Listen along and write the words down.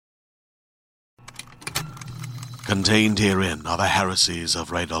Contained herein are the heresies of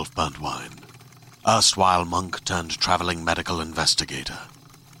Radolf Burntwine, erstwhile monk turned traveling medical investigator.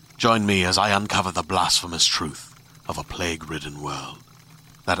 Join me as I uncover the blasphemous truth of a plague-ridden world,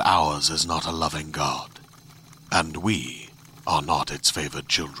 that ours is not a loving God, and we are not its favored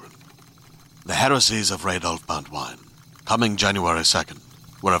children. The heresies of Radolf Burntwine, coming January 2nd,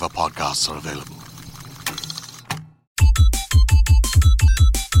 wherever podcasts are available.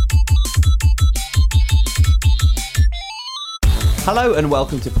 Hello and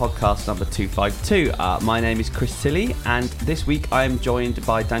welcome to podcast number 252. My name is Chris Tilley, and this week I am joined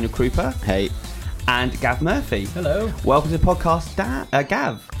by Daniel Krupa. Hey. And Gav Murphy. Hello. Welcome to the podcast,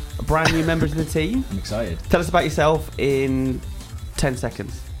 Gav, brand new members of the team. I'm excited. Tell us about yourself in 10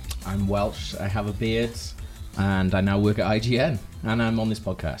 seconds. I'm Welsh, I have a beard, and I now work at IGN, and I'm on this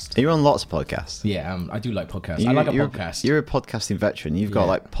podcast. You're on lots of podcasts. Yeah, I do like podcasts. I like a podcast. You're a podcasting veteran. You've got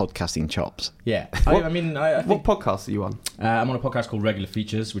like podcasting chops. Yeah. What, I think, what podcast are you on? I'm on a podcast called Regular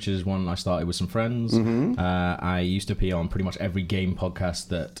Features, which is one I started with some friends. Mm-hmm. I used to be on pretty much every game podcast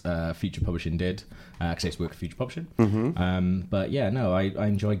that Future Publishing did, because I used to work at Future Publishing. Mm-hmm. But yeah, no, I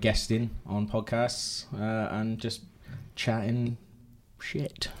enjoy guesting on podcasts and just chatting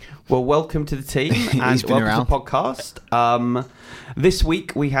shit. Well, welcome to the team and welcome to the podcast. This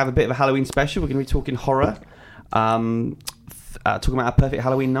week we have a bit of a Halloween special. We're going to be talking horror, talking about our perfect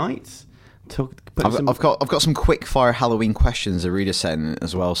Halloween nights. I've got some quick fire Halloween questions a reader sent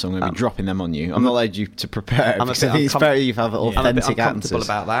as well, so I'm going to be dropping them on you. I'm not allowed you to prepare because I think it's better you have authentic I'm a bit uncomfortable answers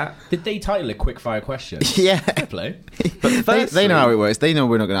about that. Did they title it Quick Fire Questions? Yeah. Fair play. But they know how it works. They know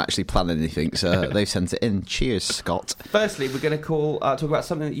we're not going to actually plan anything, so they've sent it in. Cheers, Scott. Firstly, we're going to talk about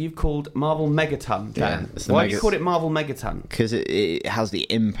something that you've called Marvel Megaton, Dan. Yeah, Why have you called it Marvel Megaton? Because it has the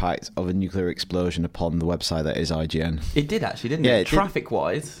impact of a nuclear explosion upon the website that is IGN. It did actually, didn't Yeah, it? it did.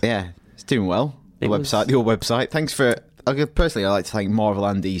 Traffic-wise. Yeah, it's doing well. The old website. Thanks for... Personally, I like to thank Marvel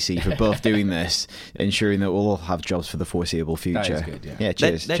and DC for both doing this, ensuring that we'll all have jobs for the foreseeable future. That is good, yeah.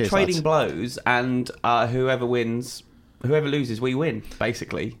 Cheers. They're cheers, trading lads. blows, and whoever loses, we win,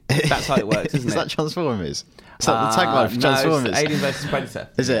 basically. That's how it works, isn't Is it? that Transformers? Is that the tagline for Transformers? No, it's Alien versus Predator.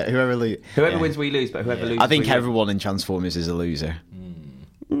 Is it? Whoever wins, we lose, but whoever loses, I think we win. everyone in Transformers is a loser.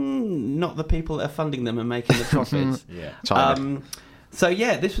 Not the people that are funding them and making the profits. Yeah. So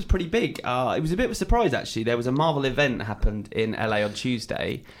yeah, this was pretty big. It was a bit of a surprise, actually. There was a Marvel event that happened in LA on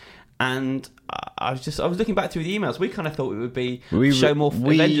Tuesday, and I was looking back through the emails. We kind of thought it would be show more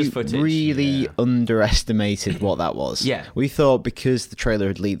Avengers footage. We really underestimated what that was. Yeah. We thought because the trailer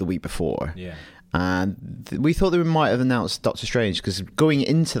had leaked the week before. Yeah. And we thought they might have announced Doctor Strange, because going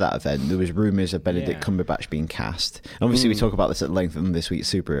into that event there was rumours of Benedict Cumberbatch being cast. And obviously we talk about this at length on this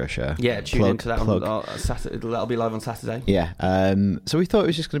week's superhero show. Yeah, tune into that on Saturday. That'll be live on Saturday. Yeah. So we thought it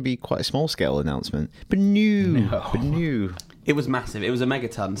was just going to be quite a small scale announcement, but no. It was massive. It was a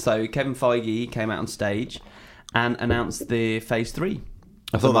megaton. So Kevin Feige came out on stage and announced the Phase 3.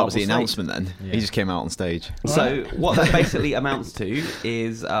 I thought that was the announcement then. Yeah. He just came out on stage. So what that basically amounts to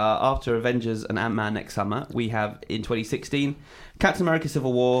is after Avengers and Ant-Man next summer, we have in 2016 Captain America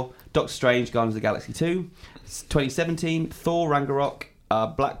Civil War, Doctor Strange Guardians of the Galaxy 2, 2017 Thor Ragnarok,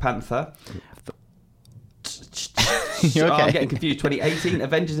 Black Panther. You're okay. I'm getting confused. 2018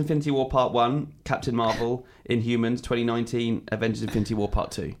 Avengers Infinity War Part 1, Captain Marvel, Inhumans. 2019 Avengers Infinity War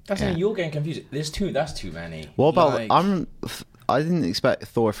Part 2. You're getting confused. That's too many. What about... I didn't expect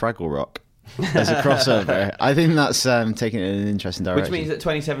Thor Fraggle as a crossover. I think that's taking it in an interesting direction. Which means that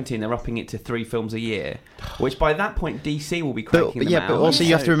 2017 they're upping it to 3 films a year, which by that point DC will be cranking them out. But also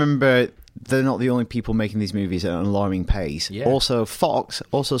you have to remember they're not the only people making these movies at an alarming pace. Yeah. Also Fox,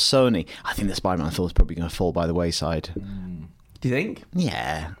 also Sony. I think the Spider-Man film is probably going to fall by the wayside. Do you think?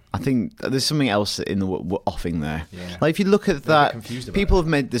 Yeah. I think there's something else in the offing there. Yeah. Like if you look at that, people it. have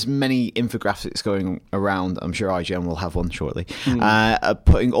made there's many infographics going around. I'm sure IGN will have one shortly,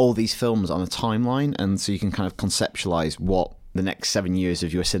 putting all these films on a timeline, and so you can kind of conceptualize what the next 7 years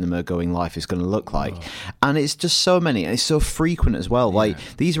of your cinema going life is going to look like. And it's just so many, and it's so frequent as well. Like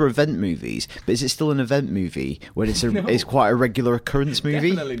these are event movies, but is it still an event movie when it's quite a regular occurrence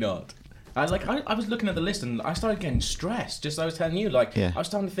movie? Definitely not. I was looking at the list and I started getting stressed. Just I was telling you, I was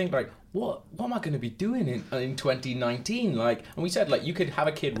starting to think what am I going to be doing in 2019? And we said you could have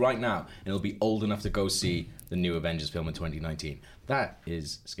a kid right now and it'll be old enough to go see the new Avengers film in 2019. That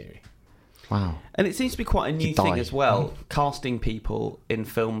is scary. Wow. And it seems to be quite a new thing as well, casting people in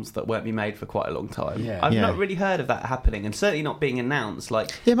films that won't be made for quite a long time. Yeah. I've not really heard of that happening, and certainly not being announced.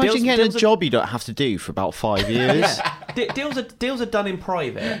 Imagine getting a job you don't have to do for about 5 years. deals are done in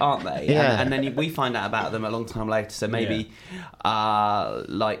private, aren't they? Yeah. And then we find out about them a long time later. So maybe,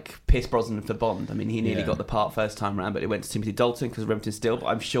 like Pierce Brosnan for Bond. I mean, he nearly got the part first time around, but it went to Timothy Dalton because of Remington Steele. But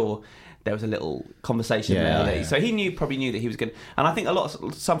I'm sure there was a little conversation there. Yeah. So he probably knew that he was going to... And I think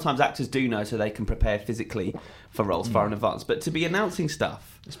sometimes actors do know so they can prepare physically for roles far in advance. But to be announcing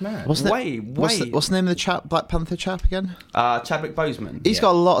stuff... It's mad. What's the name of the Black Panther chap again? Chadwick Boseman. He's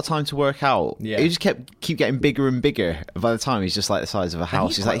got a lot of time to work out. Yeah. He just keep getting bigger and bigger. By the time he's just like the size of a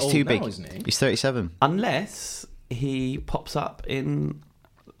house. he's He's too quite big. old now, isn't he? He's 37. Unless he pops up in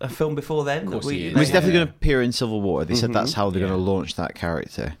a film before then. Of course he is. He's they- definitely going to appear in Civil War. They said that's how they're Yeah. going to launch that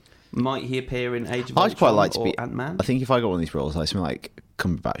character. Might he appear in Age of I'd Ultron quite like to or be Ant-Man? I think if I got one of these roles, like something like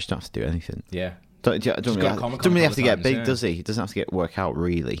Cumberbatch, don't have to do anything. Yeah. Don't go to Comic-Con really a have to couple get times, big, yeah. does he? He doesn't have to get work out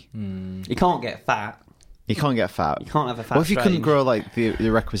really. He can't get fat. He can't get fat. You can't have a fat What if you couldn't Strange? grow like the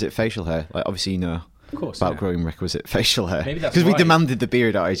requisite facial hair? Like obviously you know Of course. about yeah. growing requisite facial hair. Maybe that's because we why. demanded the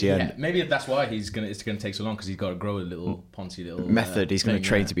beard at IGN. Yeah, maybe that's why it's going to take so long because he's got to grow a little poncy little Method. He's going to thing,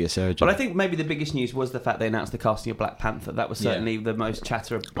 train yeah. to be a surgeon. But I think maybe the biggest news was the fact they announced the casting of Black Panther. That was certainly the most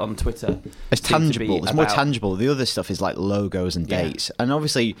chatter on Twitter. It's Seemed to be tangible. It's more about- tangible. The other stuff is like logos and Yeah. dates. And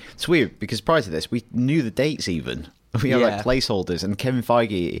obviously, it's weird because prior to this, we knew the dates even. We had like Yeah. placeholders. And Kevin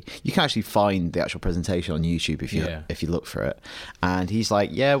Feige, you can actually find the actual presentation on YouTube if you look for it. And he's like,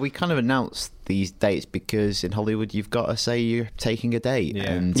 yeah, we kind of announced these dates because in Hollywood you've got to say you're taking a date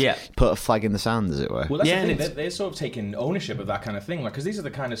and put a flag in the sand, as it were. Well, that's Yeah, the and thing. They're sort of taking ownership of that kind of thing, like because these are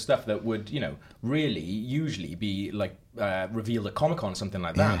the kind of stuff that would, really usually be like revealed at Comic-Con or something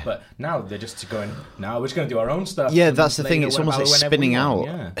like that. Yeah. But now they're just going. Now we're just going to do our own stuff. Yeah, that's the thing. later, It's almost like whenever spinning we out. want.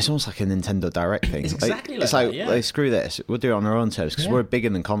 Yeah. It's almost like a Nintendo Direct thing. It's exactly it's like like, that, yeah. like, screw this. We'll do it on our own terms because Yeah. we're bigger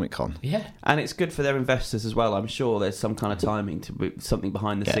than Comic Con. Yeah. And it's good for their investors as well. I'm sure there's some kind of timing to be something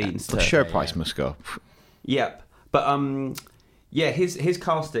behind the scenes. The To, share price must go. Yep. But his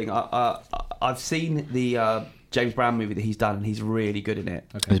casting. I've seen the James Brown movie that he's done, and he's really good in it.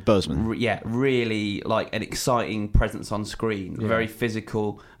 It's Boseman. Really like an exciting presence on screen. Very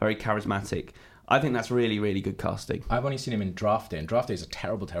physical, very charismatic. I think that's really, really good casting. I've only seen him in Draft Day, and Draft Day is a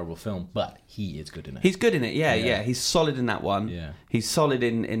terrible, terrible film, but he is good in it. He's good in it, yeah. Yeah. He's solid in that one. Yeah. He's solid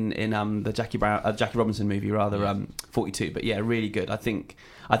in the Jackie Robinson movie, rather 42. But yeah, really good. I think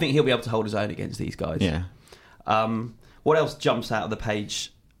he'll be able to hold his own against these guys. Yeah. What else jumps out of the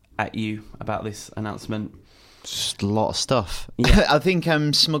page at you about this announcement? Just a lot of stuff. Yeah. I think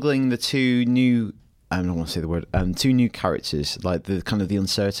smuggling the two new... I don't want to say the word. Two new characters, like the kind of the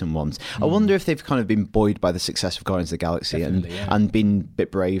uncertain ones. I wonder if they've kind of been buoyed by the success of Guardians of the Galaxy and been a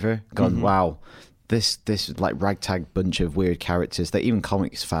bit braver. Gone, wow, this like ragtag bunch of weird characters that even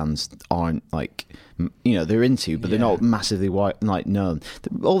comics fans aren't like, they're into, but they're not massively like known.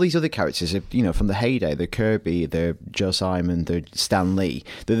 All these other characters are, from the heyday. They're Kirby, they're Joe Simon, they're Stan Lee.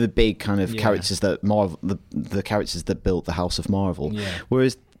 They're the big kind of characters that Marvel, the characters that built the House of Marvel. Yeah.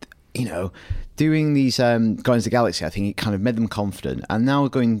 Whereas, doing these Guardians of the Galaxy, I think it kind of made them confident. And now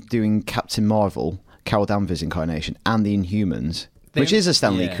doing Captain Marvel, Carol Danvers' incarnation, and the Inhumans, which is a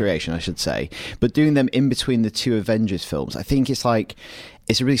Stan Lee creation, I should say, but doing them in between the two Avengers films, I think it's a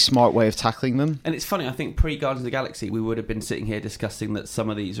really smart way of tackling them. And it's funny, I think pre-Guardians of the Galaxy, we would have been sitting here discussing that some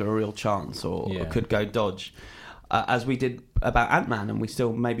of these are a real chance or could go dodge. As we did about Ant-Man, and we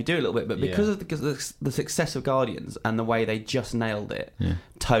still maybe do a little bit, but because of the success of Guardians and the way they just nailed it,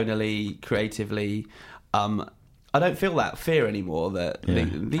 tonally, creatively, I don't feel that fear anymore that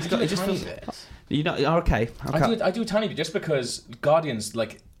these guys... It just feels... Okay. I do a tiny bit, just because Guardians,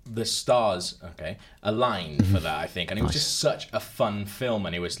 like, the stars, aligned for that, I think. And it was just such a fun film,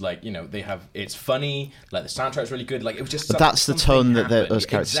 and it was like, it's funny, like the soundtrack's really good, like it was just... But that's the tone that those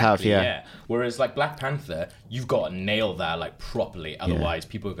characters have, yeah. Whereas like Black Panther, you've got to nail that like properly, otherwise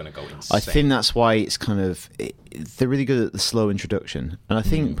people are going to go insane. I think that's why it's kind of... they're really good at the slow introduction. And I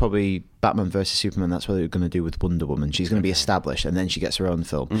think probably Batman versus Superman, that's what they're going to do with Wonder Woman. She's going to be established, and then she gets her own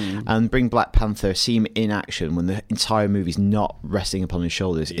film. And bring Black Panther, see him in action when the entire movie's not resting upon his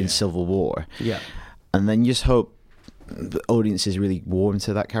shoulders in Civil War. Yeah. And then you just hope the audience is really warm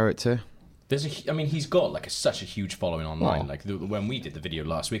to that character. He's got like such a huge following online. Like when we did the video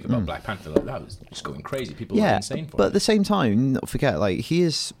last week about Black Panther, like, that was just going crazy. People were insane for it. But at the same time, not forget, like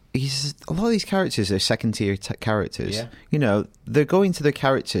he's a lot of these characters are second tier characters. Yeah. They're going to their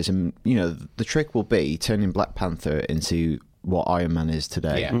characters, and the trick will be turning Black Panther into what Iron Man is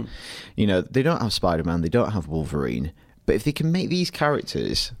today. Yeah. They don't have Spider-Man, they don't have Wolverine, but if they can make these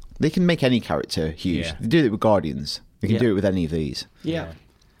characters, they can make any character huge. Yeah. They do it with Guardians. They can do it with any of these. Yeah.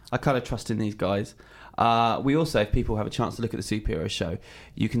 I kind of trust in these guys. We also, if people have a chance to look at the superhero show,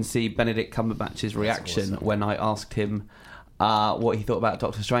 you can see Benedict Cumberbatch's reaction when I asked him what he thought about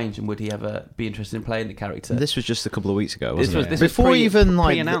Doctor Strange and would he ever be interested in playing the character. This was just a couple of weeks ago, wasn't it? This before was even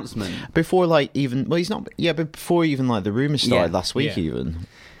like pre-announcement. Before like even he's not. Yeah, but before even like the rumors started last week, even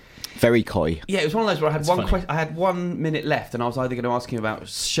very coy. Yeah, it was one of those where I had I had 1 minute left, and I was either going to ask him about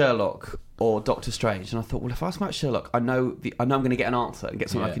Sherlock or Doctor Strange, and I thought, well, if I ask about Sherlock, I know I'm going to get an answer and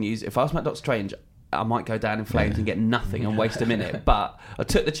get something I can use. If I ask about Doctor Strange, I might go down in flames and get nothing and waste a minute. But I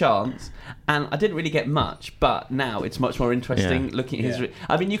took the chance, and I didn't really get much. But now it's much more interesting looking at his.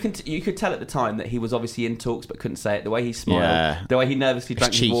 I mean, you could tell at the time that he was obviously in talks but couldn't say it. The way he smiled, the way he nervously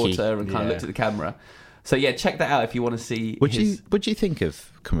drank his water and kind of looked at the camera. So yeah, check that out if you want to see. What do you think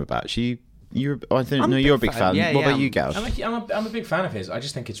of Cumberbatch? You're a big fan. Yeah, what about you, Gav? I'm a big fan of his. I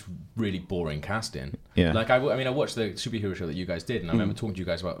just think it's really boring casting. Yeah. Like I watched the superhero show that you guys did, and I remember talking to you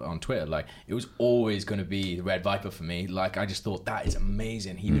guys about on Twitter. Like it was always going to be the Red Viper for me. Like I just thought that is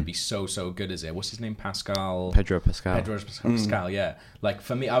amazing. He would be so good as it. What's his name? Pedro Pascal. Yeah. Like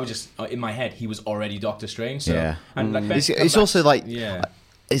for me, I was just in my head. He was already Doctor Strange. So, and like it's also like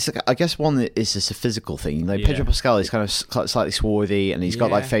It's, I guess, one that is just a physical thing. Like Pedro Pascal is kind of slightly swarthy, and he's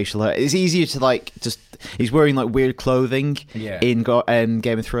got like facial hair. It's easier to like just. He's wearing like weird clothing in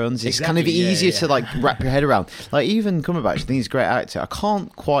Game of Thrones. It's kind of easier to like wrap your head around. Like even Cumberbatch, I think he's a great actor. I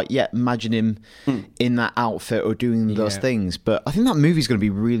can't quite yet imagine him in that outfit or doing those things. But I think that movie's going to be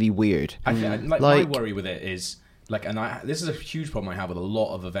really weird. My worry with it is like, this is a huge problem I have with a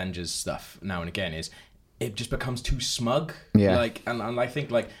lot of Avengers stuff now and again is. It just becomes too smug. Yeah. Like, and I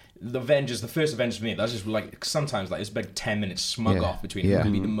think like the first Avengers for me, that's just like sometimes like it's like 10 minutes smug off between who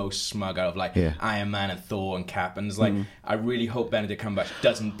can be the most smug out of like Iron Man and Thor and Cap, and it's like I really hope Benedict Cumberbatch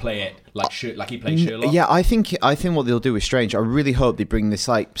doesn't play it like he played Sherlock. Yeah, I think what they'll do is Strange. I really hope they bring this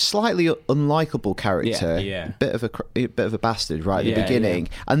like slightly unlikable character, bit of a bastard right at the beginning,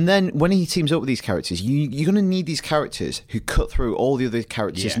 and then when he teams up with these characters, you're going to need these characters who cut through all the other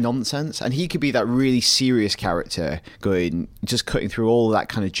characters' nonsense, and he could be that really serious character just cutting through all that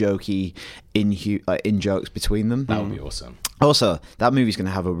kind of jokey in jokes between them. That would be awesome. Also, that movie's going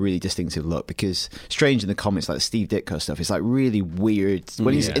to have a really distinctive look because Strange in the comics, like the Steve Ditko stuff, is like really weird.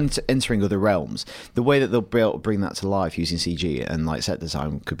 When he's entering other realms, the way that they'll be able to bring that to life using CG and like set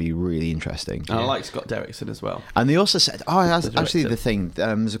design could be really interesting. And I like Scott Derrickson as well. And they also said, actually the thing,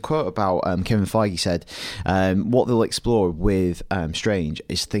 there's a quote about Kevin Feige said, what they'll explore with Strange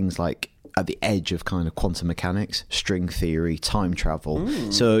is things like at the edge of kind of quantum mechanics, string theory, time travel.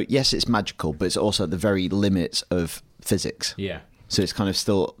 So yes, it's magical, but it's also at the very limits of physics. Yeah. So it's kind of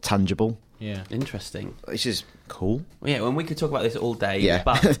still tangible. Yeah. Interesting. Which is cool. Yeah, and we could talk about this all day,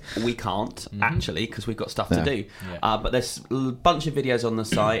 but we can't actually because we've got stuff to do. Yeah. But there's a bunch of videos on the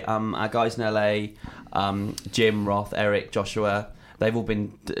site. Our guys in LA, Jim, Roth, Eric, Joshua, they've all been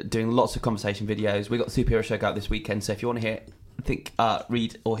doing lots of conversation videos. We got the Superhero Show out this weekend, so if you want to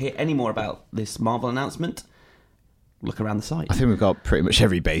read or hear any more about this Marvel announcement, look around the site. I think we've got pretty much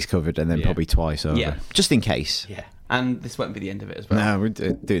every base covered and then probably twice over. Just in case. Yeah. And this won't be the end of it as well. No, we're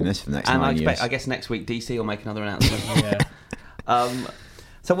doing this for the next 9 years. I guess next week DC will make another announcement.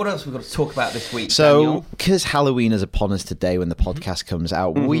 So what else have we got to talk about this week, So, because Halloween is upon us today when the podcast comes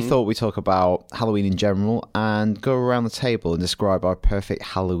out, we thought we'd talk about Halloween in general and go around the table and describe our perfect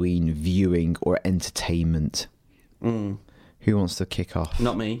Halloween viewing or entertainment. Who wants to kick off?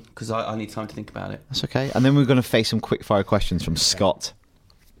 Not me, because I need time to think about it. That's okay. And then we're going to face some quick-fire questions from Scott.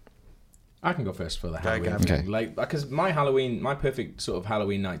 I can go first for the Halloween thing. Like, because my perfect sort of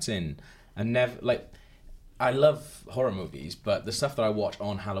Halloween nights in, and never like, I love horror movies, but the stuff that I watch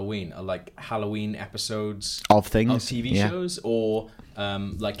on Halloween are like Halloween episodes of things, of TV shows, or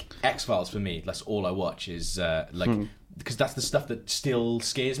like X-Files for me. That's all I watch is because that's the stuff that still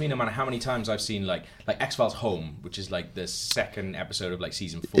scares me, no matter how many times I've seen like X-Files Home, which is like the second episode of like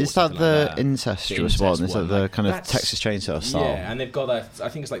season 4. Is that the incestuous one? Is that the kind of Texas Chainsaw style? Yeah, and they've got that. I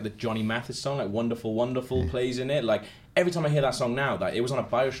think it's like the Johnny Mathis song, like "Wonderful, Wonderful" plays in it. Like every time I hear that song now, like it was on a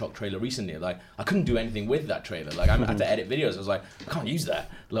BioShock trailer recently. Like I couldn't do anything with that trailer. Like I had to edit videos. I was like, I can't use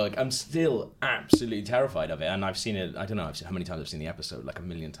that. Like I'm still absolutely terrified of it, and I've seen it. I don't know how many times I've seen the episode, like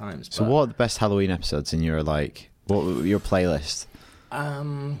 1,000,000 times. So what are the best Halloween episodes in your your playlist?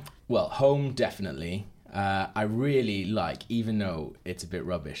 Well, Home definitely. I really like, even though it's a bit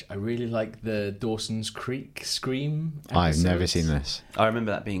rubbish, I really like the Dawson's Creek Scream episodes. I've never seen this. I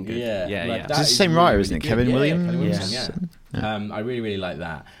remember that being good. Yeah. It's the same writer, isn't it? Kevin Williams? Kevin Williamson, I really like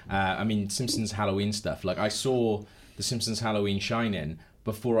that. I mean, Simpsons Halloween stuff. Like, I saw the Simpsons Halloween Shine-In,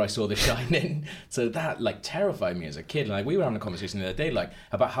 before I saw The Shining. So that like terrified me as a kid. Like we were having a conversation the other day, like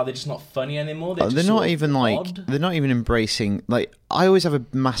about how they're just not funny anymore. They're not even like odd. they're not even embracing. Like I always have a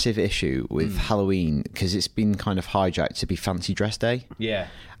massive issue with Halloween because it's been kind of hijacked to be fancy dress day. Yeah,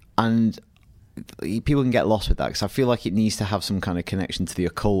 and people can get lost with that because I feel like it needs to have some kind of connection to the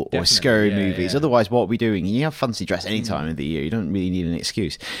occult or Definitely, scary yeah, movies. yeah. Otherwise, what are we doing? You have fancy dress any time of the year. You don't really need an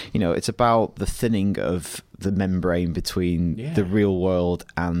excuse. You know, it's about the thinning of the membrane between the real world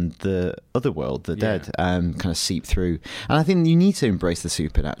and the other world, the dead, kind of seep through. And I think you need to embrace the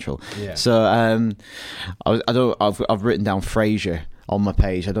supernatural. Yeah. So I've written down Frasier on my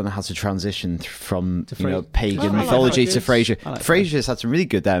page. I don't know how to transition from pagan mythology to Frasier. Frasier's had some really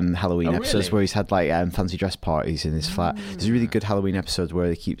good Halloween episodes where he's had like fancy dress parties in his flat. There's a really good Halloween episode where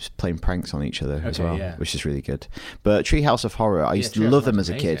he keeps playing pranks on each other as well, which is really good. But Treehouse of Horror, I used to love them as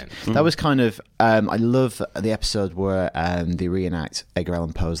a kid. That was kind of I love the episode where they reenact Edgar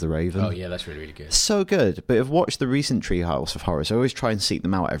Allan Poe's The Raven. Oh yeah, that's really, really good. So good. But I've watched the recent Treehouse of Horror, so I always try and seek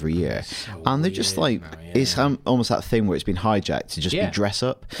them out every year. And they're just like it's almost that thing where it's been hijacked to just be dress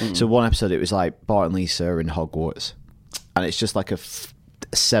up. So one episode it was like Bart and Lisa in Hogwarts, and it's just like a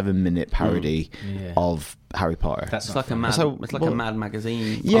 7-minute parody of Harry Potter. It's like a Mad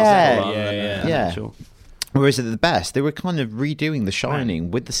magazine. Yeah. Whereas at the best, they were kind of redoing The Shining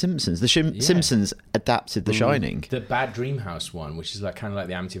with The Simpsons. The Simpsons adapted The Shining. The Bad Dream House one, which is like kind of like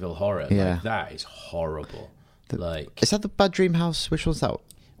the Amityville Horror. Like, that is horrible. Is that the Bad Dream House? Which one's that?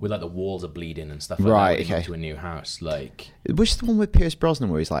 With like the walls are bleeding and stuff like that. Right, to a new house. Like, which is the one with Pierce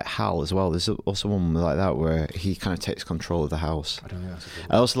Brosnan where he's like Hal as well? There's also one like that where he kind of takes control of the house. I don't know. That's a good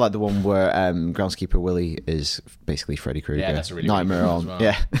one. I also like the one where groundskeeper Willie is basically Freddy Krueger. Yeah, that's a really Nightmare good one on. as well.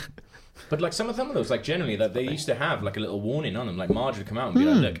 Yeah. But like some of those, like generally, that they used to have like a little warning on them. Like Marge would come out and be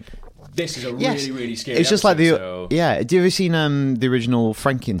like, "Look, this is a really, really scary." It's just like the so... Have you ever seen the original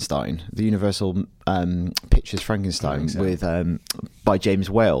Frankenstein, the Universal Pictures Frankenstein with by James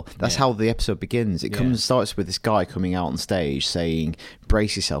Whale? That's how the episode begins. It starts with this guy coming out on stage saying,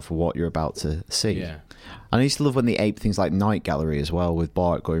 "Brace yourself for what you're about to see." Yeah. And I used to love when they ape things like Night Gallery as well, with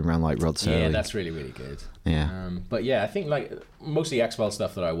Bart going around like Rod Serling. Yeah, that's really, really good. Yeah. But yeah, I think like mostly X-Files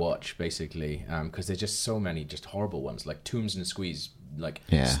stuff that I watch, basically, because there's just so many just horrible ones. Like Tooms and Squeeze,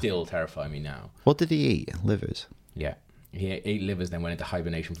 still terrify me now. What did he eat? Livers? Yeah. He ate livers, then went into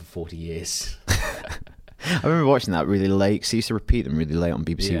hibernation for 40 years. I remember watching that really late, because he used to repeat them really late on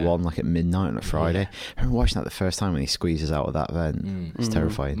BBC One, like at midnight on a Friday. I remember watching that the first time when he squeezes out of that vent. It's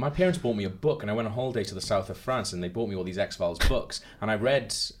terrifying. My parents bought me a book, and I went on holiday to the south of France, and they bought me all these X-Files books, and I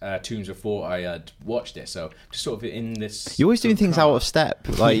read Tombs before I had watched it, so just sort of in this... You're always doing things out of step.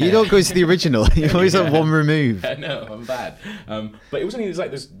 Like, you don't go to the original. You're always at one remove. I know, I'm bad. But it was only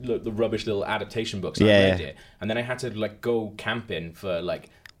the rubbish little adaptation books, and I read it, and then I had to like go camping for like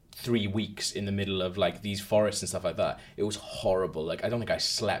 3 weeks in the middle of like these forests and stuff like that. It was horrible. Like I don't think I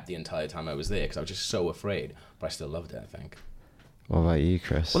slept the entire time I was there because I was just so afraid, but I still loved it, I think. What about you,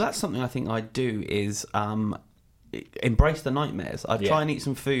 Chris? Well, that's something I think I'd do is embrace the nightmares. I'd try and eat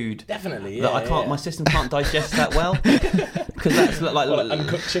some food definitely that I can't. My system can't digest that well because that's like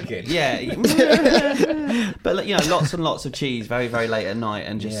uncooked chicken. Yeah, but you know, lots and lots of cheese, very very late at night,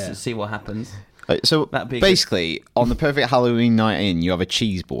 and just see what happens. So basically, on the perfect Halloween night in, you have a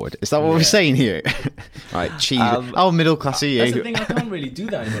cheese board. Is that what we're saying here? Right, cheese. Middle class are you? That's the thing. I can't really do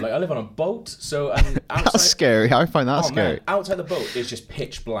that anymore. Like I live on a boat, so outside, that's scary. I find that scary. Man, outside the boat is just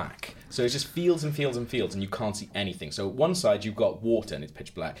pitch black. So it's just fields and fields and fields, and you can't see anything. So one side you've got water and it's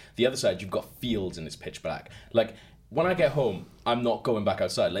pitch black. The other side you've got fields and it's pitch black. Like when I get home, I'm not going back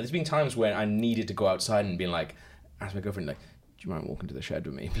outside. Like there's been times when I needed to go outside and being like, ask my girlfriend like, do you mind walking to the shed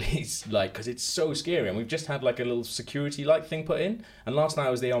with me, please? Like, because it's so scary. And we've just had like a little security light thing put in. And last night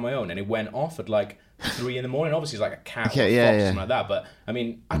I was there on my own, and it went off at like 3 a.m. Obviously, it's like a cat or a fox or something like that. But I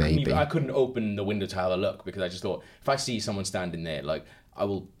mean, I couldn't open the window to have a look because I just thought if I see someone standing there, like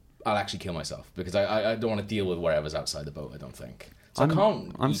I'll actually kill myself because I don't want to deal with whatever's outside the boat. I don't think. So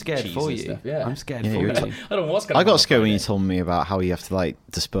I'm scared for you. Stuff. Yeah, I'm scared for you. I don't know what's going to I got scared when you told me about how you have to like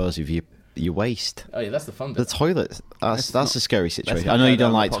dispose of your waste. Oh yeah, that's the fun bit. The toilet. That's a scary situation. I know you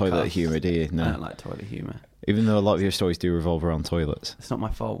don't like toilet humour, do you? No. I don't like toilet humour. Even though a lot of your stories do revolve around toilets. It's not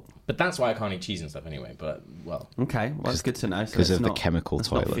my fault. But that's why I can't eat cheese and stuff anyway. But well, okay, well it's good to know. Because of the chemical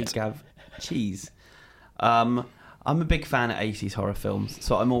toilet. Gav cheese. I'm a big fan of 80s horror films,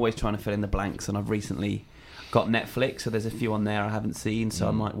 so I'm always trying to fill in the blanks. And I've recently got Netflix, so there's a few on there I haven't seen. So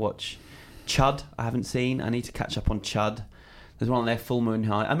I might watch Chud. I haven't seen. I need to catch up on Chud. There's one on there, Full Moon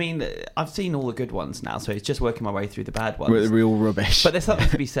High. I mean, I've seen all the good ones now, so it's just working my way through the bad ones. Real rubbish. But there's something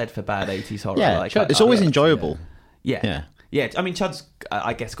to be said for bad 80s horror. Yeah, like, it's always enjoyable. Yeah. Yeah, I mean, Chud's,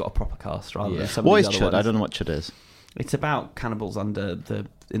 I guess, got a proper cast rather than some What of is these other Chud? ones. I don't know what Chud is. It's about cannibals in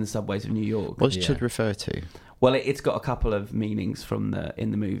the subways of New York. What does Chud refer to? Well, it's got a couple of meanings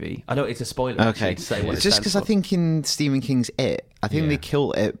in the movie. I know it's a spoiler. Okay, actually, to say what it's just because I think in Stephen King's It, I think they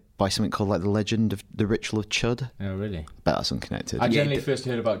kill it by something called like the legend of the ritual of Chud. Oh, really? But that's unconnected. I generally first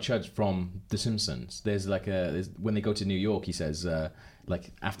heard about Chud from The Simpsons. There's when they go to New York, he says,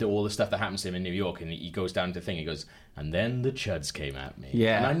 like, after all the stuff that happens to him in New York, and he goes down to the thing, he goes, and then the Chuds came at me.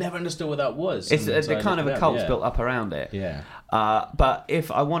 Yeah. And I never understood what that was. It's the kind of a cult's built up around it. Yeah. But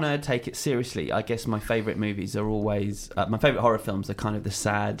if I want to take it seriously, I guess my favourite movies are always... my favourite horror films are kind of the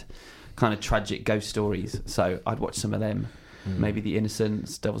sad, kind of tragic ghost stories. So I'd watch some of them. Maybe The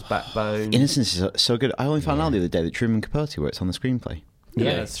Innocents, Devil's Backbone. Innocence is so good. I only found out the other day that Truman Capote works on the screenplay.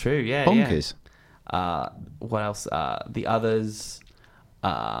 Yeah, that's true. Yeah, Bonkers. Yeah. What else? The Others...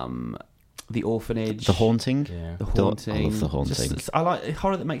 The Orphanage, The Haunting. Yeah. The Haunting. I love The Haunting. I like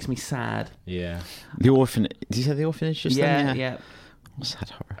horror that makes me sad. Yeah. The Orphanage. Did you say The Orphanage just then? Yeah. What's sad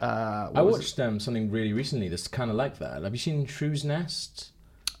horror? I watched something really recently that's kind of like that. Have you seen Shrew's Nest?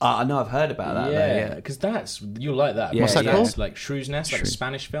 I know I've heard about that. Yeah, because you'll like that. Yeah, What's that called? It's like Shrew's Nest, like a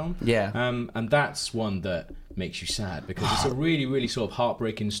Spanish film. Yeah. And that's one that makes you sad because it's a really, really sort of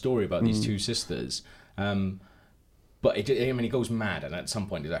heartbreaking story about these two sisters. But it goes mad, and at some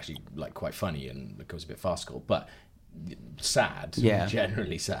point it's actually like quite funny and it goes a bit farcical, but sad. Yeah.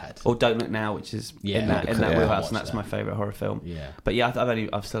 Generally sad. Or Don't Look Now, which is in that wheelhouse, and that's my favourite horror film. Yeah. But yeah,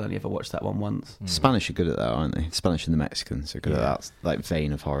 I've still only ever watched that one once. Spanish are good at that, aren't they? Spanish and the Mexicans are good at that like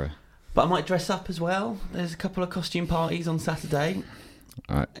vein of horror. But I might dress up as well. There's a couple of costume parties on Saturday.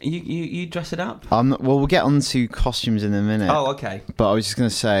 All right. You dress it up? Well, we'll get on to costumes in a minute. Oh, okay. But I was just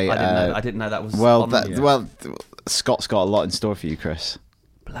going to say... I didn't know that was... Well, Scott's got a lot in store for you, Chris.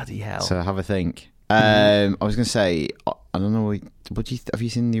 Bloody hell. So have a think. I was going to say, I don't know, have you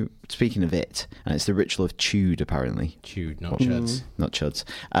seen speaking of it, and it's the ritual of Chud, apparently. Chud, not Chuds. Not Chuds.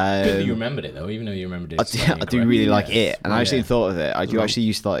 Good that you remembered it, though, even though you remembered it. I do really like it, and I actually thought of it. I do actually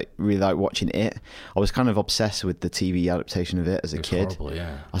used to really like watching it. I was kind of obsessed with the TV adaptation of it as a kid. Horrible,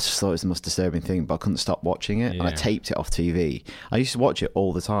 yeah. I just thought it was the most disturbing thing, but I couldn't stop watching it, and I taped it off TV. I used to watch it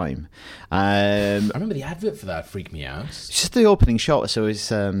all the time. I remember the advert for that freaked me out. It's just the opening shot, so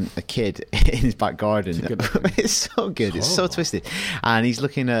it's a kid in his back garden. It's so good. It's so twisted. And he's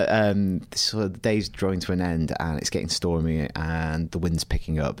looking at sort of the day's drawing to an end, and it's getting stormy, and the wind's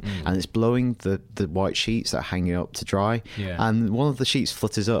picking up, and it's blowing the white sheets that are hanging up to dry. Yeah. And one of the sheets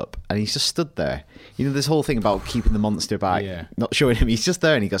flutters up, and he's just stood there. You know, this whole thing about keeping the monster back, not showing him. He's just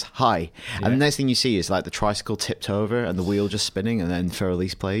there, and he goes, hi. Yeah. And the next thing you see is like the tricycle tipped over, and the wheel just spinning, and then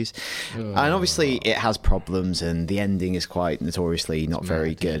Fur-Elise plays. And obviously, it has problems, and the ending is quite notoriously not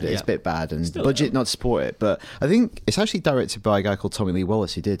very good. It's a bit bad, and budget not to support it. But I think it's actually directed by a guy called Tommy Lee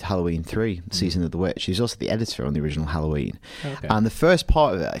Wallace, who did Halloween 3, Season of the Witch. He's also the editor on the original Halloween. Okay. And the first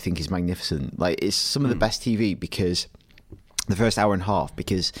part of it, I think, is magnificent. Like, it's some of the best TV because... the first hour and a half,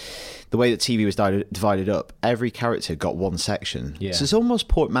 because the way that TV was divided up, every character got one section. Yeah. So it's almost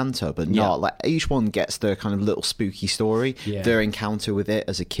portmanteau, but not. Like, each one gets their kind of little spooky story, their encounter with it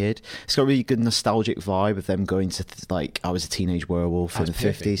as a kid. It's got a really good nostalgic vibe of them going to, like, I was a teenage werewolf in the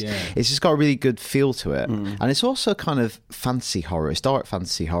 50s. Yeah. It's just got a really good feel to it. And it's also kind of fantasy horror. It's dark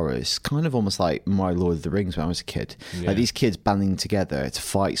fantasy horror. It's kind of almost like my Lord of the Rings when I was a kid. Yeah. Like, these kids banding together to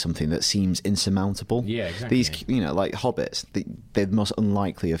fight something that seems insurmountable. Yeah, exactly. These, you know, like hobbits, they're the most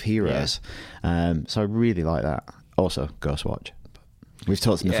unlikely of heroes. So I really like that. Also, Ghostwatch. We've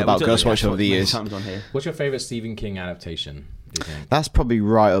talked enough about Ghostwatch over the years. What's your favourite Stephen King adaptation, do you think? That's probably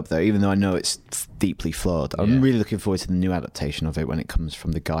right up there, even though I know it's deeply flawed. I'm really looking forward to the new adaptation of it when it comes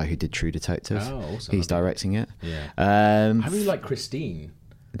from the guy who did True Detective. Oh, awesome. He's directing it. Yeah. I really like Christine.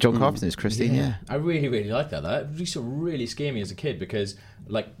 John Carpenter's Christine, yeah. I really, really like that. That used to really scare me as a kid because,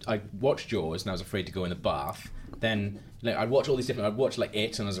 like, I watched Jaws and I was afraid to go in the bath. Then, like, I'd watch all these different... I'd watch, like,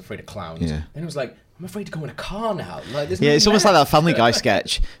 It and I was afraid of clowns. Yeah. Then I was like, I'm afraid to go in a car now. Like, it's almost like that Family Guy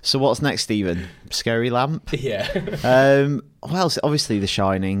sketch. So what's next, Stephen? Scary Lamp? Yeah. Well, obviously The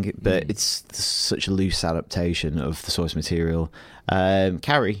Shining, but it's such a loose adaptation of the source material.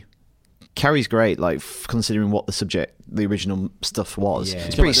 Carrie's great, like, considering what the original stuff was. Yeah.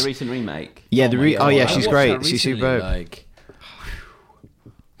 It's pretty the recent remake. Yeah, she's great. She's superb. Like...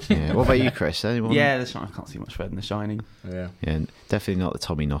 Yeah. What about you, Chris? Anyone? Yeah, I can't see much further than The Shining. Yeah, definitely not the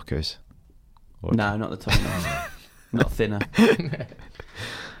Tommy Knockers. No, not the Tommy Knockers. Not thinner.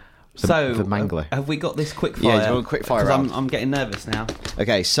 So, the Mangler. Have we got this quick fire? Yeah, do you want a quick fire round? I'm getting nervous now.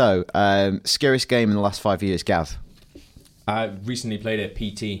 Okay, so scariest game in the last 5 years, Gav? I recently played a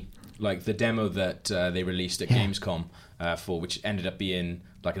PT, like the demo that they released at Gamescom. for which ended up being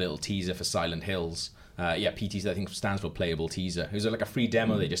like a little teaser for Silent Hills. PTZ I think stands for playable teaser. It was like a free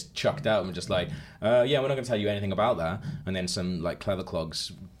demo they just chucked out and just like, we're not going to tell you anything about that. And then some like clever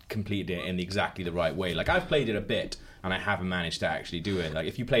clogs completed it in exactly the right way. Like I've played it a bit and I haven't managed to actually do it. Like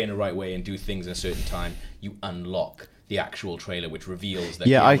if you play in the right way and do things in a certain time, you unlock the actual trailer which reveals that.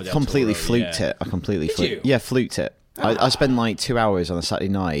 Yeah, I completely fluked it. I completely fluked it. I spent like 2 hours on a Saturday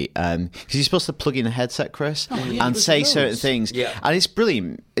night because you're supposed to plug in a headset, Chris, and say certain things. Yeah. And it's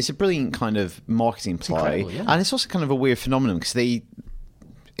brilliant. It's a brilliant kind of marketing ploy. And it's also kind of a weird phenomenon because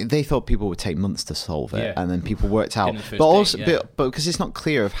they thought people would take months to solve it, and then people worked out. But because it's not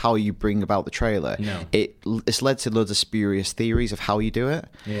clear of how you bring about the trailer, it's led to loads of spurious theories of how you do it.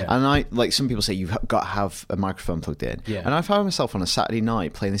 Yeah. And some people say you've got to have a microphone plugged in. Yeah. And I found myself on a Saturday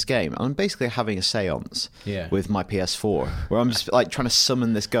night playing this game, and I'm basically having a seance with my PS4, where I'm just like trying to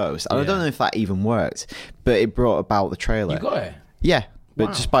summon this ghost. And I don't know if that even worked, but it brought about the trailer. You got it? Yeah.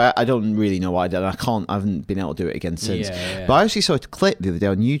 But I don't really know why I did. I haven't been able to do it again since. Yeah. But I actually saw a clip the other day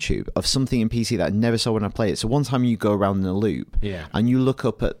on YouTube of something in PC that I never saw when I played it. So one time you go around in a loop, and you look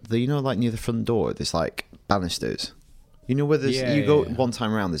up at like near the front door, there's like banisters. You know where there's one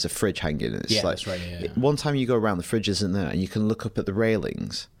time around, there's a fridge hanging. And it's that's right. Yeah. One time you go around, the fridge isn't there, and you can look up at the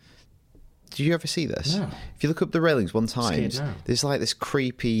railings. Did you ever see this? No. If you look up the railings one time, there's like this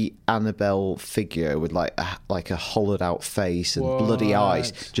creepy Annabelle figure with like a hollowed out face and bloody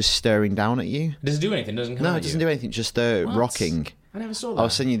eyes just staring down at you. Does it do anything? Doesn't come No, it doesn't do anything. Just rocking. I never saw that. I'll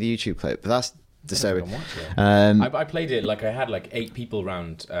send you the YouTube clip, but that's disturbing. I played it like I had like 8 people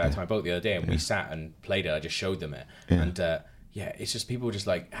around to my boat the other day, and we sat and played it. I just showed them it, and it's just people just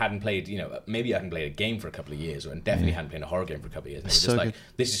like hadn't played, maybe I hadn't played a game for a couple of years, and definitely hadn't played a horror game for a couple of years. And they were just like,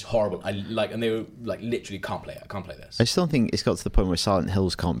 this is horrible. And they were like, literally can't play it. I can't play this. I still think it's got to the point where Silent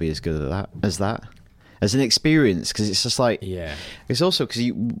Hills can't be as good as that. As an experience, because it's just like... Yeah. It's also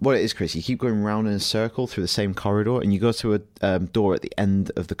because what it is, Chris, you keep going round in a circle through the same corridor, and you go to a door at the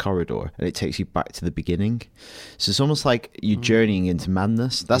end of the corridor, and it takes you back to the beginning. So it's almost like you're journeying into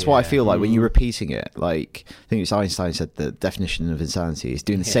madness. That's what I feel like when you're repeating it. Like, I think it was Einstein said the definition of insanity is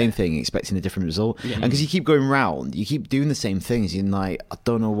doing the same thing, expecting a different result. Yeah. And because you keep going round, you keep doing the same things, you're like, I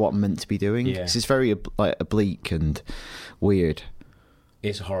don't know what I'm meant to be doing. Because it's very oblique and weird.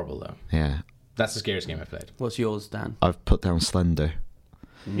 It's horrible, though. Yeah. That's the scariest game I've played. What's yours, Dan? I've put down Slender.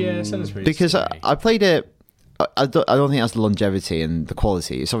 Yeah, Slender's pretty because scary. I played it. I don't think it has the longevity and the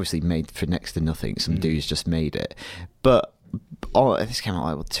quality. It's obviously made for next to nothing. Some dudes just made it. But this came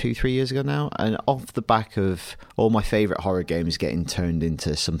out like 2-3 years ago now, and off the back of all my favourite horror games getting turned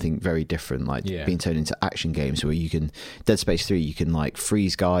into something very different, like being turned into action games where you can, Dead Space 3, you can like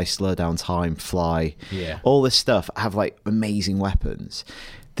freeze guys, slow down time, fly, all this stuff, have like amazing weapons.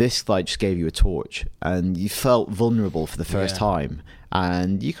 This like just gave you a torch, and you felt vulnerable for the first time,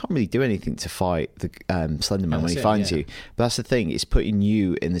 and you can't really do anything to fight the Slenderman when he finds you. But that's the thing; it's putting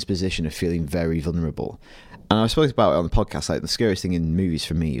you in this position of feeling very vulnerable. And I spoke about it on the podcast. Like the scariest thing in movies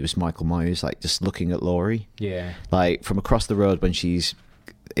for me was Michael Myers, like just looking at Laurie, like from across the road when she's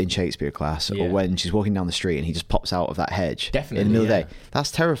in Shakespeare class, or when she's walking down the street and he just pops out of that hedge in the middle of the day.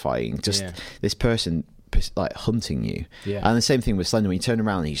 That's terrifying. Just this person like hunting you. And the same thing with Slender, when you turn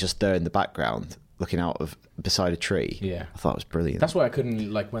around and he's just there in the background looking out of beside a tree. I thought it was brilliant. That's why I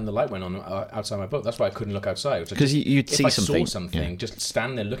couldn't, like when the light went on outside my boat, that's why I couldn't look outside, because you'd see something. If I saw something just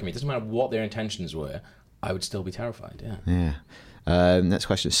stand there looking at me, it doesn't matter what their intentions were, I would still be terrified. Next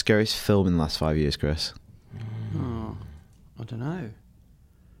question: scariest film in the last 5 years, Chris? I don't know.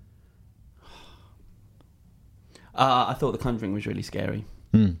 I thought The Conjuring was really scary.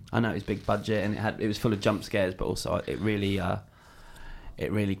 I know it was big budget and it was full of jump scares, but also it really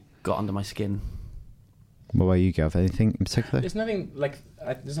got under my skin. What about you, Gav? Anything in particular? There's nothing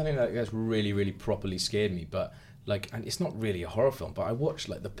that's really, really properly scared me, but like, and it's not really a horror film, but I watched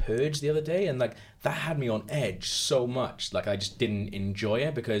like The Purge the other day, and like that had me on edge so much. Like I just didn't enjoy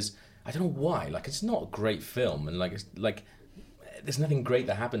it because I don't know why. Like it's not a great film, and like it's like there's nothing great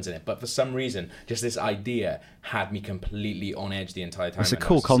that happens in it, but for some reason, just this idea had me completely on edge the entire time. It's a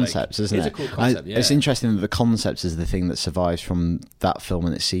cool concept, isn't it? It's a cool concept, It's interesting that the concept is the thing that survives from that film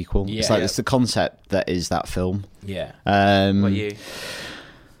and its sequel. It's the concept that is that film. What about you?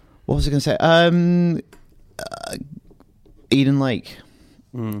 What was I going to say? Eden Lake.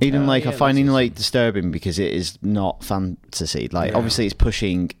 Even I find it awesome. disturbing because it is not fantasy. Obviously, it's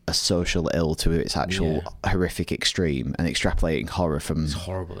pushing a social ill to its actual horrific extreme and extrapolating horror from. It's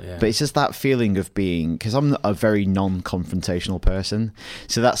horrible, yeah. But it's just that feeling of being, because I'm a very non-confrontational person.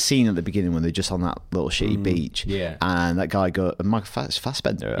 So that scene at the beginning when they're just on that little shitty beach, and that guy Michael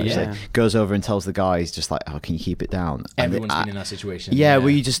Fassbender actually goes over and tells the guys just like, "Oh, can you keep it down?" Everyone's been in that situation. Yeah, where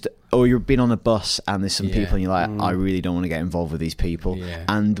you just, or you've been on a bus and there's some people and you're like, I really don't want to get involved with these people. Yeah.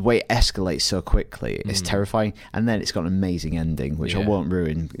 And the way it escalates so quickly, it's terrifying. And then it's got an amazing ending, which I won't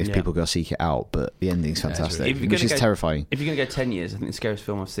ruin if people go seek it out. But the ending's fantastic, which is terrifying. If you're going to go 10 years, I think the scariest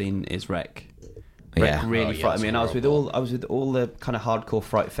film I've seen is Wreck. Wreck really frightened me, and I was with all the kind of hardcore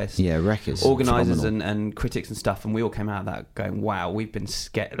Fright Fest Wreck is organisers and critics and stuff, and we all came out of that going, "Wow, we've been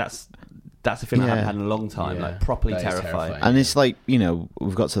scared." That's a feeling I haven't had in a long time, like properly terrifying. And it's like,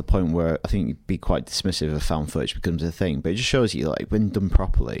 we've got to the point where I think you'd be quite dismissive of found footage becomes a thing, but it just shows you, like, when done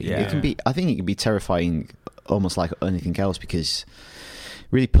properly, it can be. I think it can be terrifying, almost like anything else, because it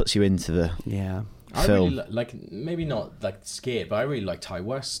really puts you into the film. I really maybe not like scared, but I really like Ty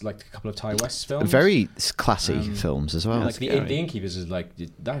West, like a couple of Ty West films. Very classy films as well. Like the Innkeepers is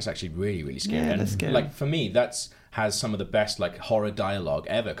that's actually really, really scary. Yeah, and that's scary. Like for me, has some of the best like horror dialogue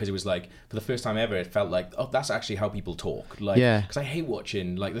ever, because it was like for the first time ever it felt like, oh, that's actually how people talk. Like, because I hate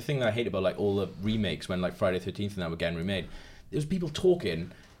watching, like, the thing that I hate about like all the remakes when like Friday the 13th and that were getting remade, there's people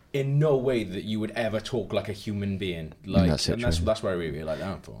talking in no way that you would ever talk like a human being. Like, that's what I really, really like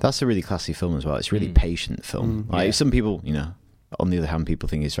that for. That's a really classy film as well. It's a really patient film. Some people, on the other hand, people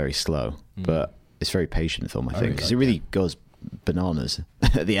think it's very slow, but it's a very patient film, I think, because it really goes bananas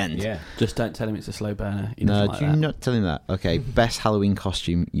at the end. Yeah. Just don't tell him it's a slow burner. No, do you not tell him that? Okay, best Halloween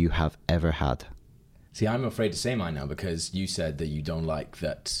costume you have ever had. See, I'm afraid to say mine now because you said that you don't like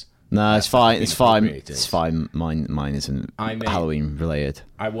that. No, it's fine. It's fine. It's fine. Mine isn't Halloween related.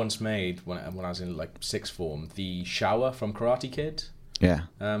 I once made when I was in like sixth form the shower from Karate Kid. Yeah.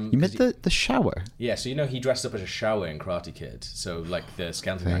 You made the shower. Yeah, so he dressed up as a shower in Karate Kid, so like the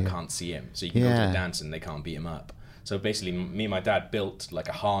skeleton man can't see him, so you can go to a dance and they can't beat him up. So basically, me and my dad built like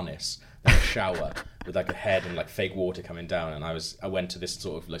a harness, like a shower with like a head and like fake water coming down, and I went to this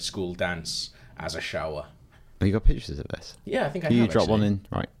sort of like school dance as a shower. Have you got pictures of this? Yeah, I think Can you drop one in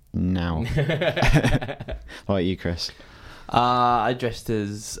right now? What about you, Chris? I dressed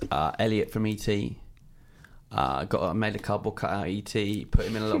as Elliot from E.T. Made a cardboard cutout E.T., put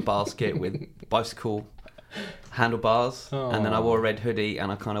him in a little basket with bicycle handlebars, and then I wore a red hoodie and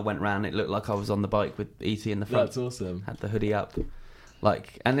I kind of went round. It looked like I was on the bike with E.T. in the front. That's awesome. Had the hoodie up,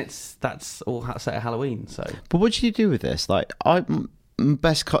 and that's all set at Halloween. So, but what did you do with this? Like,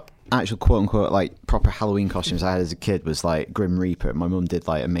 best actual quote unquote like proper Halloween costumes I had as a kid was like Grim Reaper. My mum did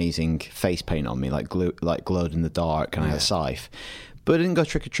like amazing face paint on me, like glowed in the dark, and I had a scythe. But I didn't go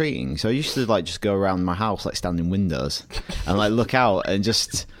trick or treating, so I used to like just go around my house, like stand in windows and like look out and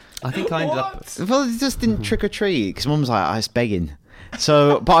just. I think I ended up. Well, I just didn't trick or treat because Mum was like, I was begging.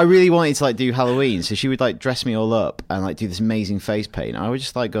 So, but I really wanted to like do Halloween, so she would like dress me all up and like do this amazing face paint. I would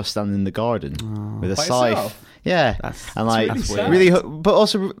just like go stand in the garden with a scythe. Yourself? Yeah, and like really, but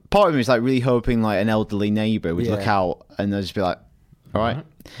also part of me was like really hoping like an elderly neighbour would look out and they'd just be like, all right,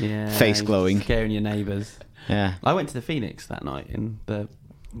 face glowing, scaring your neighbours. Yeah, I went to the Phoenix that night in the.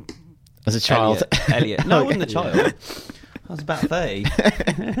 As a child, Elliot. No, I wasn't a child. I was about 30.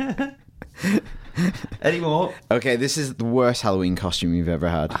 Any more? Okay, this is the worst Halloween costume you've ever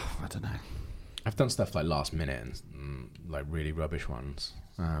had. Oh, I don't know. I've done stuff like last minute and like really rubbish ones.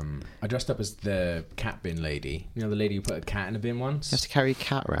 I dressed up as the cat bin lady. You know, the lady who put a cat in a bin once? You have to carry a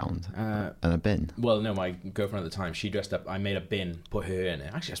cat around and a bin. Well, no, my girlfriend at the time, she dressed up. I made a bin, put her in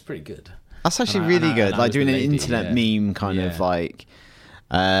it. Actually, that's pretty good. That's actually really good. Like doing an internet meme kind of like.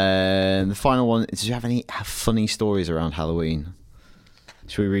 The final one. Did you have any funny stories around Halloween?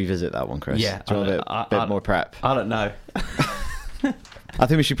 Should we revisit that one, Chris? Yeah. Do you want a bit more prep? I don't know. I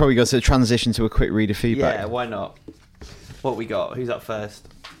think we should probably go to transition to a quick reader feedback. Yeah, why not? What we got? Who's up first?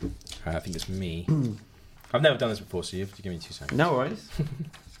 I think it's me. I've never done this before, so you have to give me 2 seconds. No worries.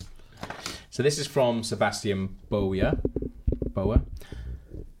 So this is from Sebastian Bower.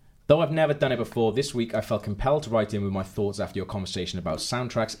 Though I've never done it before, this week I felt compelled to write in with my thoughts after your conversation about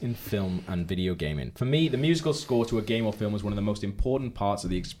soundtracks in film and video gaming. For me, the musical score to a game or film was one of the most important parts of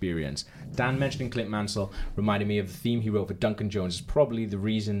the experience. Dan mentioning Clint Mansell reminded me of the theme he wrote for Duncan Jones is probably the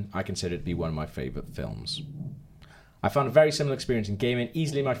reason I consider it to be one of my favourite films. I found a very similar experience in gaming,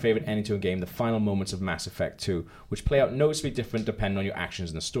 easily my favourite ending to a game, the final moments of Mass Effect 2, which play out noticeably different depending on your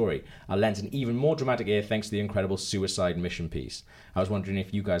actions in the story, are lent an even more dramatic air thanks to the incredible suicide mission piece. I was wondering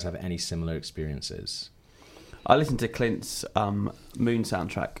if you guys have any similar experiences. I listen to Clint's Moon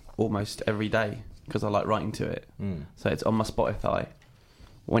soundtrack almost every day because I like writing to it. So it's on my Spotify.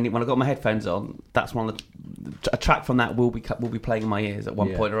 When I got my headphones on, that's a track from that will be playing in my ears at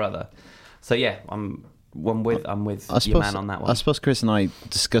one point or other. So yeah, I'm with your man on that one. I suppose Chris and I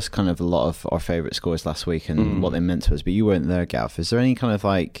discussed kind of a lot of our favourite scores last week and what they meant to us, but you weren't there, Gav. Is there any kind of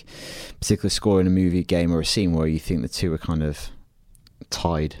like particular score in a movie, game, or a scene where you think the two are kind of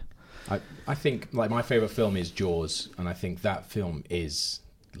tied? I think like my favourite film is Jaws, and I think that film is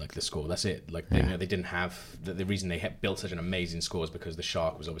like the score. That's it. Like they didn't have the reason they had built such an amazing score is because the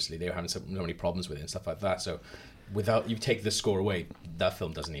shark was obviously they were having so many problems with it and stuff like that. So without you take the score away, that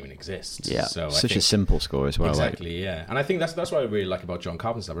film doesn't even exist. Yeah, so such a simple score as well. Exactly, yeah. And I think that's what I really like about John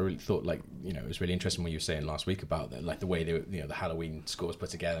Carpenter's stuff. I really thought it was really interesting what you were saying last week about that, like the way they were, the Halloween scores put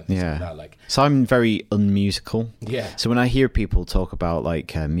together. And things like that. Like, so I'm very unmusical. Yeah. So when I hear people talk about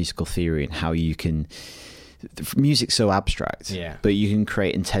like musical theory and how you can. Music's so abstract, but you can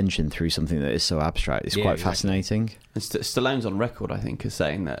create intention through something that is so abstract. It's quite fascinating. And Stallone's on record, I think, as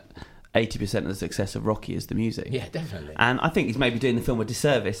saying that 80% of the success of Rocky is the music. Yeah, definitely. And I think he's maybe doing the film a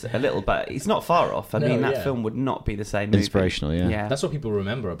disservice a little, but he's not far off. I mean, that film would not be the same movie. Inspirational, yeah. That's what people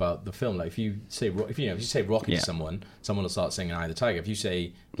remember about the film. Like if you say Rocky to someone will start singing "Eye of the Tiger." If you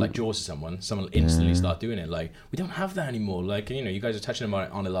say like Jaws to someone will instantly start doing it. Like we don't have that anymore. Like you guys are touching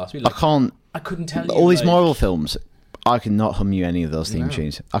on it last week. Like, I couldn't tell you all these Marvel films. I cannot hum you any of those theme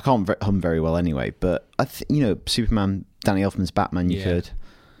tunes. I can't hum very well anyway. But I Superman, Danny Elfman's Batman. You could.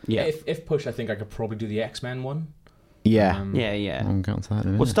 Yeah. If push, I think I could probably do the X-Men one. Yeah. I'm going to that in a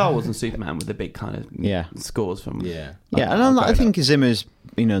minute. Well, Star Wars and Superman with the big kind of scores from. Yeah. And I think Zimmer's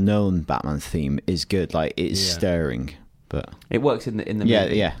known Batman theme is good. Like it's stirring, but it works in the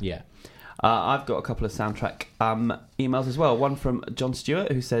movie. Yeah. I've got a couple of soundtrack emails as well. One from John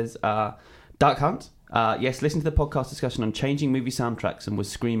Stewart who says, "Dark Hunt. Yes, listen to the podcast discussion on changing movie soundtracks and was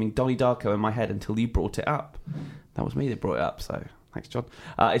screaming Donnie Darko in my head until you brought it up." That was me that brought it up, so thanks, John.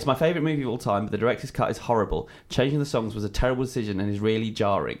 It's my favourite movie of all time, but the director's cut is horrible. Changing the songs was a terrible decision and is really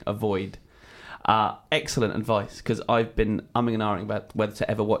jarring. Avoid. Excellent advice, because I've been umming and ahhing about whether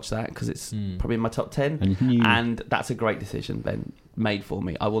to ever watch that, because it's probably in my top 10, and that's a great decision Ben made for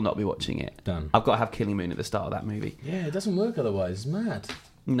me. I will not be watching it. Done. I've got to have Killing Moon at the start of that movie. Yeah, it doesn't work otherwise. It's mad.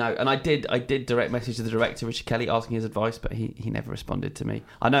 No, and I did direct message to the director, Richard Kelly, asking his advice, but he never responded to me.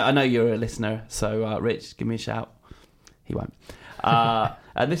 I know you're a listener, so Rich, give me a shout. He won't.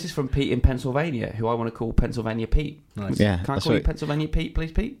 And this is from Pete in Pennsylvania, who I want to call Pennsylvania Pete. Nice. Yeah, Can I call you Pennsylvania Pete,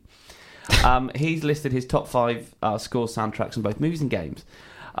 please, Pete? He's listed his top 5 score soundtracks on both movies and games.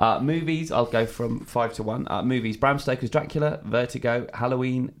 Movies, I'll go from 5 to 1. Movies: Bram Stoker's Dracula, Vertigo,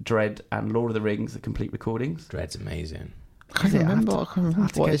 Halloween, Dread, and Lord of the Rings, the complete recordings. Dread's amazing. I can't remember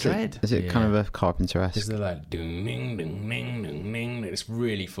what is Dread. it? Is it kind of a Carpenter-esque? Is it like ding ding ding ding ding ding? It's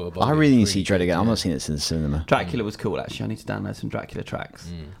really full. I really need to see Dread again. I'm not seeing it since the cinema. Dracula was cool, actually. I need to download some Dracula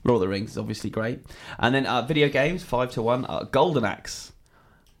tracks. Lord of the Rings is obviously great. And then video games, 5 to 1. Golden Axe.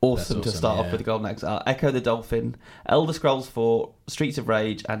 Awesome to start off with the Golden Axe. Echo the Dolphin, Elder Scrolls 4, Streets of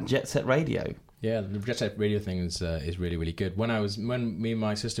Rage, and Jet Set Radio. Yeah, the Jet Set Radio thing is really, really good. When me and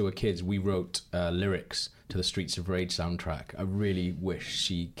my sister were kids, we wrote lyrics to the Streets of Rage soundtrack. I really wish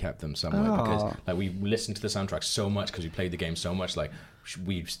she kept them somewhere because we listened to the soundtrack so much because we played the game so much. Like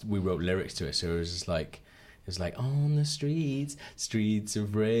we wrote lyrics to it, so it was just like it's like on the streets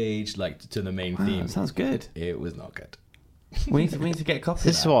of rage, like to the main theme. That sounds good. It was not good. We need to get a copy.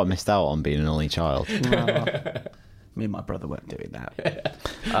 This is what I missed out on being an only child. Me and my brother weren't doing that.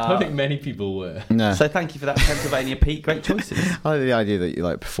 I don't think many people were. No. So thank you for that, Pennsylvania Pete. Great choices. I like the idea that you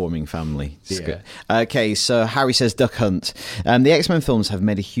like performing family. It's good. Okay, so Harry says Duck Hunt. The X-Men films have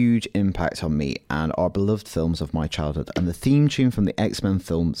made a huge impact on me and are beloved films of my childhood. And the theme tune from the X-Men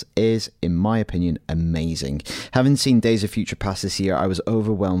films is, in my opinion, amazing. Having seen Days of Future Past this year, I was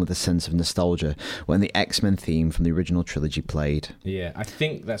overwhelmed with a sense of nostalgia when the X-Men theme from the original trilogy played. Yeah, I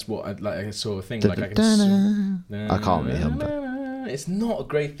think that's what I saw a thing I can't really hum it. It's not a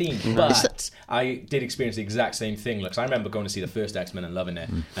great theme, but I did experience the exact same thing. Because I remember going to see the first X-Men and loving it,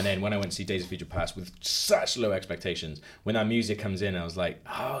 and then when I went to see Days of Future Past with such low expectations, when that music comes in, I was like,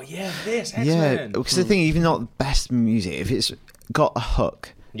 "Oh yeah, this X-Men." Yeah, because the thing, even not the best music, if it's got a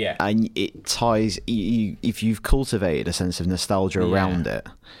hook, and it ties, if you've cultivated a sense of nostalgia around it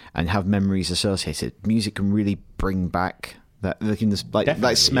and have memories associated, music can really bring back That they can just like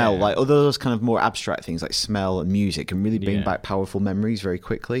Definitely, smell, yeah. like all those kind of more abstract things like smell and music can really bring back powerful memories very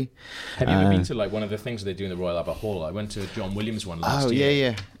quickly. Have you ever been to like one of the things they do in the Royal Albert Hall? I went to John Williams one last year.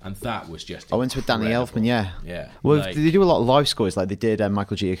 Yeah. And that was just I went to a Danny incredible. Elfman, yeah. Yeah. Well, like, they do a lot of live scores, like they did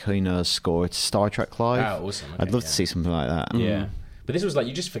Michael Giacchino's score to Star Trek Live. Oh, awesome. I'd Okay, love to see something like that. Yeah. But this was like,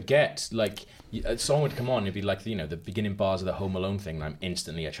 you just forget, like, a song would come on, it'd be like, you know, the beginning bars of the Home Alone thing, and I'm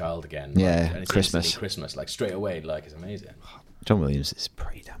instantly a child again. Yeah, like, and it's Christmas. instantly Christmas, like, straight away, like, it's amazing. John Williams is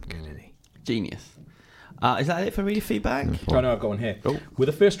pretty damn good, isn't he? Genius. Is that it for reader feedback? Oh, no, I've got one here. Oh. With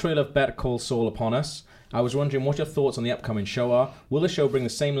the first trailer of Better Call Saul upon us, I was wondering what your thoughts on the upcoming show are. Will the show bring the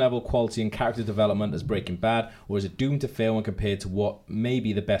same level of quality and character development as Breaking Bad, or is it doomed to fail when compared to what may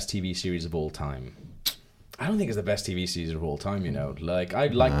be the best TV series of all time? I don't think it's the best TV series of all time, you know. Like, I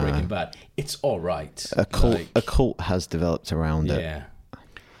like Breaking Bad. It's all right. A cult has developed around it. Yeah.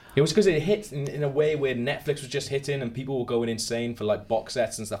 It was because it hit in a way where Netflix was just hitting and people were going insane for like box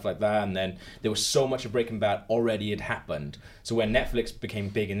sets and stuff like that, and then there was so much of Breaking Bad already had happened. So when Netflix became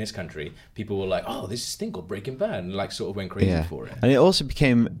big in this country, people were like, oh, there's this thing called Breaking Bad, and like sort of went crazy for it. And it also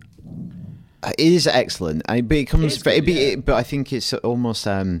became... It is excellent. But it comes... But I think it's almost...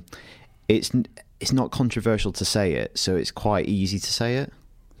 It's not controversial to say it, so it's quite easy to say it.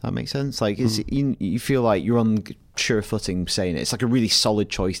 That makes sense. Like you feel like you're on sure footing saying it. It's like a really solid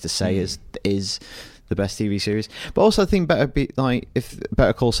choice to say is the best TV series. But also, I think if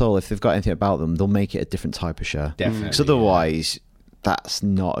Better Call Saul, if they've got anything about them, they'll make it a different type of show. Definitely. Because otherwise, that's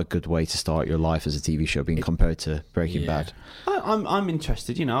not a good way to start your life as a TV show, being compared to Breaking Bad. I'm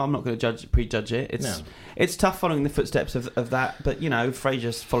interested. You know, I'm not going to prejudge it. It's tough following the footsteps of that, but you know,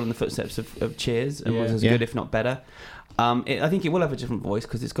 Frasier's following the footsteps of Cheers and was as good, if not better. I think it will have a different voice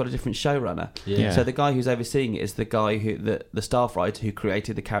because it's got a different showrunner. Yeah. So the guy who's overseeing it is the guy the staff writer who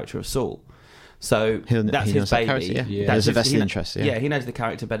created the character of Saul. So that's his baby. There's a vested interest. Yeah, he knows the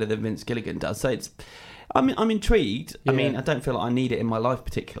character better than Vince Gilligan does. So I'm intrigued. I mean, I don't feel like I need it in my life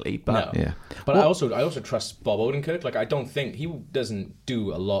particularly, but But I also trust Bob Odenkirk. Like, I don't think he doesn't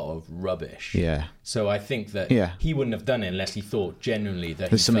do a lot of rubbish. Yeah. So I think that he wouldn't have done it unless he thought genuinely that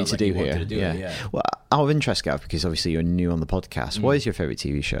there's something felt to like do he here. wanted to do it. Well, out of interest, Gav, because obviously you're new on the podcast. What is your favorite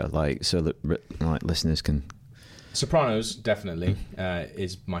TV show? Like, so that listeners can. Sopranos definitely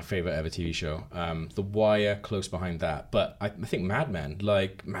is my favorite ever TV show. The Wire close behind that, but I think Mad Men.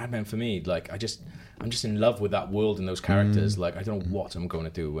 Like, Mad Men for me, like I'm just in love with that world and those characters. Like, I don't know what I'm going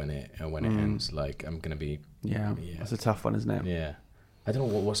to do when it ends. Like, I'm going to be that's a tough one, isn't it? Yeah, I don't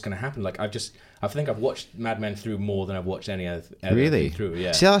know what's going to happen. Like, I think I've watched Mad Men through more than I've watched any other really thing through.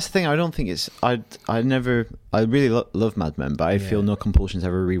 Yeah. See, that's the thing. I don't think it's. I really love Mad Men, but I feel no compulsion to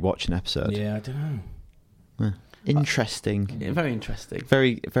ever rewatch an episode. Yeah, I don't know. Interesting. Very interesting.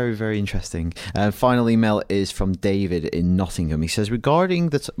 Very, very, very interesting. Final email is from David in Nottingham. He says,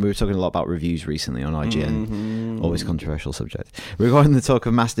 regarding we were talking a lot about reviews recently on IGN, always controversial subject. Regarding the talk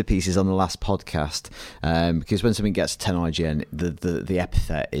of masterpieces on the last podcast, because when something gets a 10 on IGN, the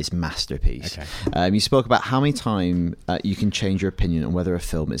epithet is masterpiece. Okay. You spoke about how many times you can change your opinion on whether a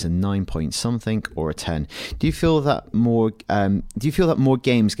film is a 9 point something or a 10. Do you feel that more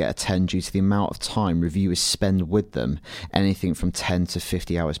games get a 10 due to the amount of time reviewers spend with them, anything from 10 to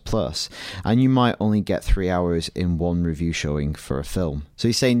 50 hours plus, and you might only get 3 hours in one review showing for a film? So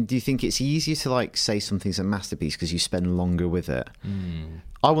he's saying, do you think it's easier to like say something's a masterpiece because you spend longer with it?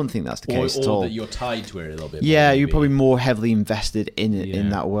 I wouldn't think that's the case at all. Or that you're tied to it a little bit. Yeah, you're probably more heavily invested in it, in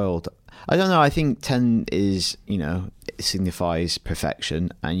that world. I don't know. I think 10 is, it signifies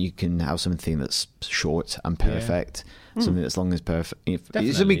perfection, and you can have something that's short and perfect. Something that's long as perfect.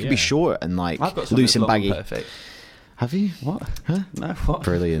 Something could be short and like loose and baggy. Perfect. Have you? What? Huh? No, what?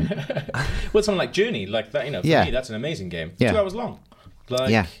 Brilliant. Well, something like Journey, like that, for me, that's an amazing game. 2 hours long.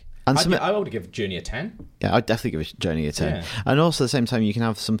 Like, and I would give Journey a 10. Yeah, I'd definitely give Journey a 10. Yeah. And also at the same time, you can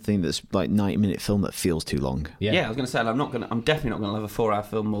have something that's like 90-minute film that feels too long. Yeah, I was going to say, I'm definitely not going to love a 4-hour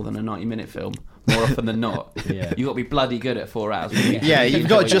film more than a 90-minute film. More often than not. You've got to be bloody good at 4 hours. You've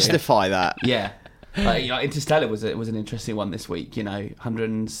got to justify that. Yeah. Interstellar was an interesting one this week.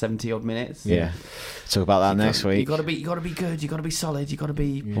 170 odd minutes. Yeah, talk about that next week. You got to be good. You got to be solid. You got to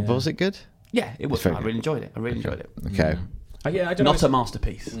be. Yeah. Was it good? Yeah, it was. I really enjoyed it. Okay. I don't Not a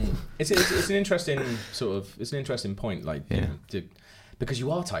masterpiece. It's an interesting it's an interesting point. Because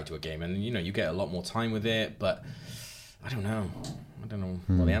you are tied to a game, and you get a lot more time with it. But I don't know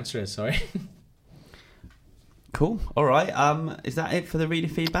what the answer is. Sorry. Cool. All right. Is that it for the reader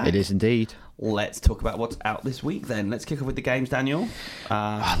feedback? It is indeed. Let's talk about what's out this week then. Let's kick off with the games, Daniel.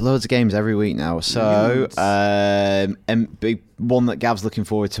 Loads of games every week now. So, big one that Gav's looking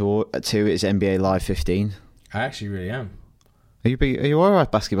forward to is NBA Live 15. I actually really am. Are you all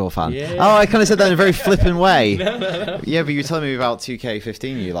right, basketball fan? Yeah. Oh, I kind of said that in a very flippant way. No. Yeah, but you were telling me about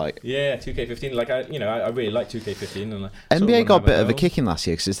 2K15. You like? Yeah, 2K15. Like I really like 2K15. And NBA got a bit of a kick in last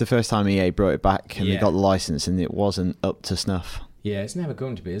year because it's the first time EA brought it back and they got the license and it wasn't up to snuff. Yeah, it's never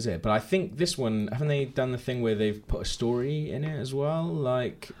going to be, is it? But I think this one, haven't they done the thing where they've put a story in it as well?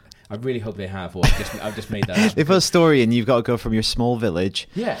 Like, I really hope they have, or I've just made that up. They put a story and you've got to go from your small village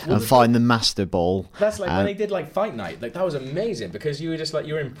and find the master ball. That's like when they did like Fight Night. Like that was amazing because you were just like,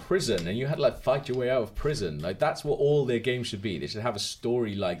 you were in prison and you had to like fight your way out of prison. Like that's what all their games should be. They should have a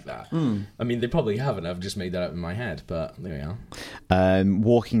story like that. I mean, they probably haven't. I've just made that up in my head, but there we are.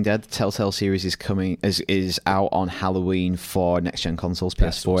 Walking Dead, the Telltale series is out on Halloween for next gen consoles,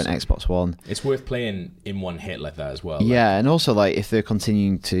 PS4 and Xbox One. It's worth playing in one hit like that as well. Yeah, and also like if they're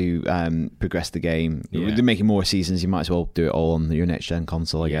continuing to progress the game, they're making more seasons. You might as well do it all on your next gen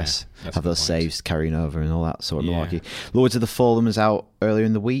console, I guess. Have those saves carrying over and all that sort of malarkey. Lords of the Fallen was out earlier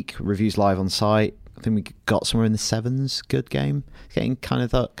in the week. Reviews live on site. I think we got somewhere in the 7s. Good game. Getting kind of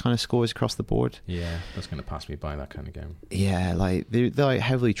that kind of scores across the board. Yeah, that's going to pass me by, that kind of game. Yeah, like they like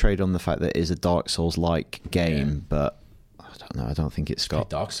heavily trade on the fact that it is a Dark Souls like game, but I don't know. I don't think it's got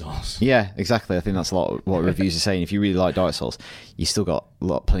Dark Souls. Yeah, exactly. I think that's a lot of what reviews are saying. If you really like Dark Souls, you still got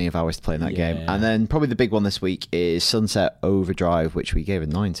plenty of hours to play in that game. And then probably the big one this week is Sunset Overdrive, which we gave a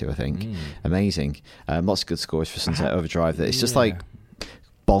 9 to. I think amazing. Lots of good scores for Sunset Overdrive. That it's just like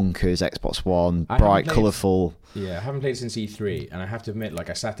bonkers. Xbox One, bright, colourful. Yeah, I haven't played since E3, and I have to admit, like,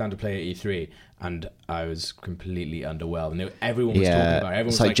 I sat down to play at E3, and I was completely underwhelmed. And everyone was talking about it. Everyone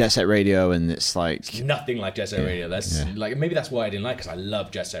it's was like Jet Set Radio, and it's like... It's nothing like Jet Set Radio. That's like, maybe that's why I didn't like it, because I love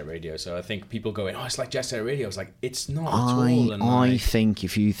Jet Set Radio. So I think people going, oh, it's like Jet Set Radio. I was like, it's not at all. And I think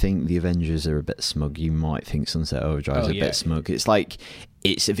if you think the Avengers are a bit smug, you might think Sunset Overdrive is a bit smug. It's like...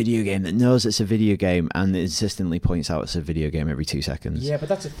 It's a video game that knows it's a video game and insistently points out it's a video game every 2 seconds. Yeah, but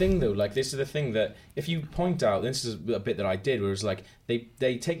that's the thing, though. Like, this is the thing that if you point out, this is a bit that I did, where it's like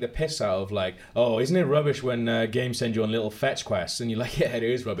they take the piss out of like, oh, isn't it rubbish when games send you on little fetch quests? And you're like, yeah, it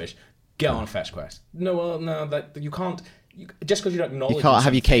is rubbish. Get on fetch quest. No, that you can't. Just because you don't acknowledge, you can't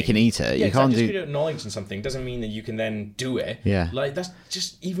have your cake and eat it. Yeah, you can't just because you don't acknowledge something doesn't mean that you can then do it. Yeah, like that's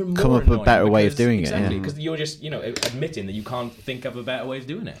just even more. Come up with a better way of doing it. Exactly, because you're just admitting that you can't think of a better way of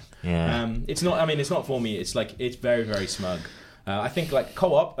doing it. Yeah, it's not. I mean, it's not for me. It's like it's very, very smug. I think like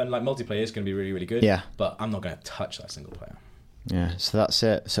co-op and like multiplayer is going to be really, really good. Yeah, but I'm not going to touch that single player. Yeah, so that's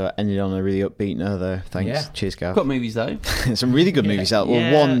it. So it ended on a really upbeat note there. Thanks. Yeah. Cheers, Gav. Got movies though. Some really good movies out.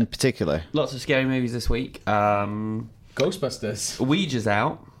 Well, one in particular. Lots of scary movies this week. Ghostbusters. Ouija's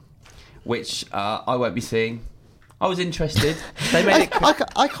out, which I won't be seeing. I was interested. They made it.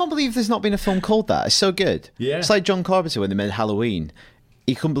 I can't believe there's not been a film called that. It's so good. Yeah. It's like John Carpenter when they made Halloween.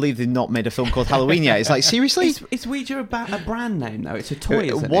 He couldn't believe they'd not made a film called Halloween yet. It's like, seriously? Is Ouija a brand name though? It's a toy,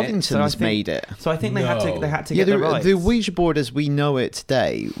 isn't Waddington's made it. So I think they had to get the rights. The Ouija board as we know it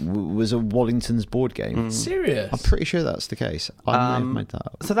today was a Waddington's board game. Serious? I'm pretty sure that's the case. I might have made that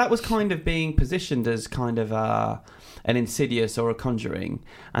up. So that was kind of being positioned as kind of an Insidious or a Conjuring,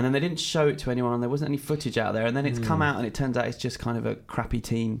 and then they didn't show it to anyone, and there wasn't any footage out there, and then it's come out and it turns out it's just kind of a crappy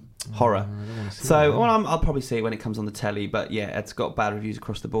teen horror. I'll probably see it when it comes on the telly, but yeah, it's got bad reviews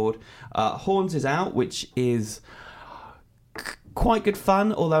across the board. Horns is out, which is quite good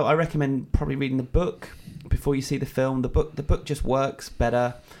fun, although I recommend probably reading the book before you see the film. The book just works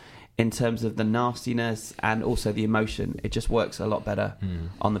better in terms of the nastiness and also the emotion. It just works a lot better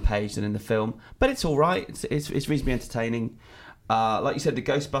on the page than in the film. But it's all right. It's reasonably entertaining. Like you said, the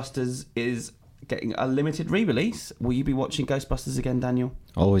Ghostbusters is getting a limited re-release. Will you be watching Ghostbusters again, Daniel?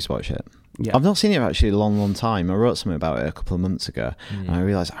 Always watch it. Yeah. I've not seen it actually a long time. I wrote something about it a couple of months ago, and I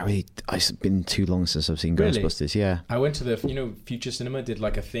realised it's been too long since I've seen Ghostbusters. Yeah, I went to the Future Cinema did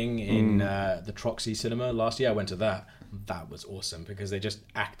like a thing in the Troxy Cinema last year. I went to that. That was awesome because they just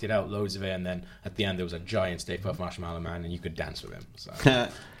acted out loads of it, and then at the end there was a giant Stay Puft Marshmallow Man, and you could dance with him. So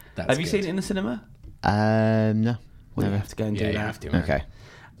have you seen it in the cinema? No. Well, you have to go and do that. You have to, man. Okay.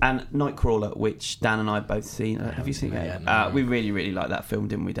 And Nightcrawler, which Dan and I have both seen. Have you seen it? We really, really liked that film,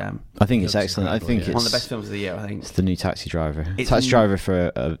 didn't we, Dan? I think it's excellent. I think it's one of the best films of the year, I think. It's the new Taxi Driver. Taxi Driver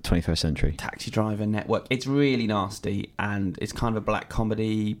for a 21st century. Taxi Driver Network. It's really nasty, and it's kind of a black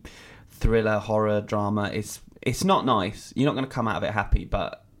comedy, thriller, horror, drama. It's not nice. You're not going to come out of it happy,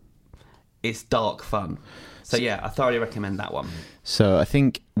 but it's dark fun. So yeah, I thoroughly recommend that one. So I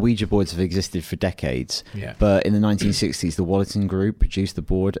think Ouija boards have existed for decades, but in the 1960s, the Wallerton Group produced the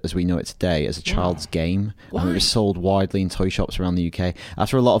board as we know it today as a child's game, and it was sold widely in toy shops around the UK.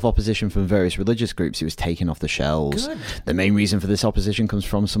 After a lot of opposition from various religious groups, it was taken off the shelves. Good. The main reason for this opposition comes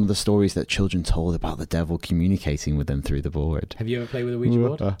from some of the stories that children told about the devil communicating with them through the board. Have you ever played with a Ouija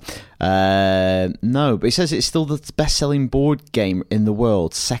board? No, but it says it's still the best-selling board game in the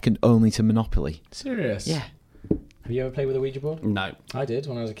world, second only to Monopoly. Serious? Yeah. Have you ever played with a Ouija board? No. I did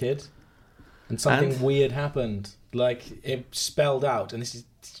when I was a kid. And something weird happened. Like, it spelled out, and this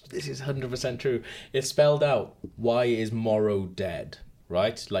is 100% true, it spelled out, why is Morrow dead?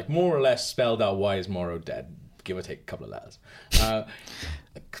 Right? Like, more or less spelled out, why is Morrow dead? Give or take a couple of letters.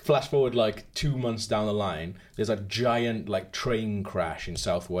 Flash forward, like, 2 months down the line, there's a giant, like, train crash in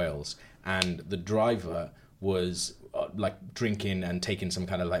South Wales, and the driver was like drinking and taking some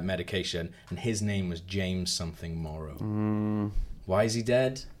kind of like medication, and his name was James something Morrow. Why is he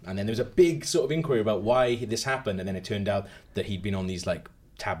dead? And then there was a big sort of inquiry about why this happened, and then it turned out that he'd been on these like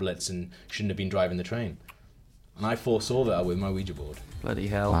tablets and shouldn't have been driving the train. And I foresaw that with my Ouija board. Bloody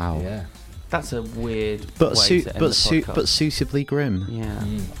hell! Wow. Yeah. That's a weird way to end the podcast. But suitably grim. Yeah.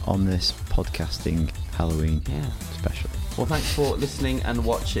 On this podcasting Halloween special. Well, thanks for listening and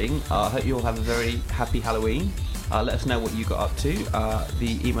watching. I hope you all have a very happy Halloween. Let us know what you got up to.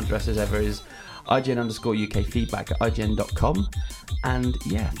 The email address as ever is IGN_UK feedback at IGN.com. And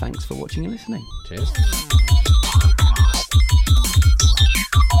yeah, thanks for watching and listening. Cheers.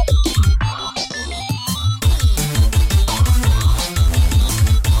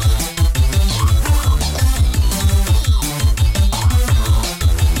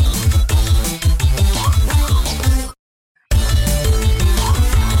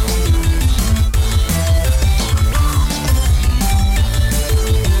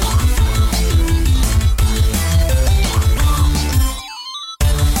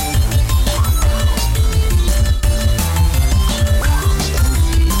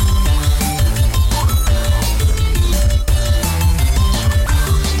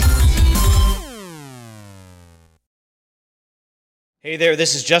 Hey there,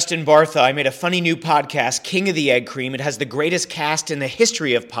 this is Justin Bartha. I made a funny new podcast, King of the Egg Cream. It has the greatest cast in the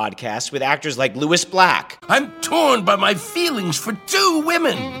history of podcasts with actors like Louis Black. I'm torn by my feelings for two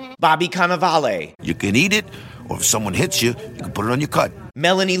women. Bobby Cannavale. You can eat it, or if someone hits you, you can put it on your cut.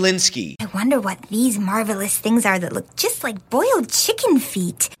 Melanie Linsky. I wonder what these marvelous things are that look just like boiled chicken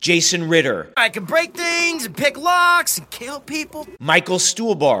feet. Jason Ritter. I can break things and pick locks and kill people. Michael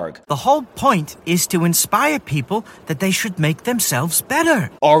Stuhlbarg. The whole point is to inspire people that they should make themselves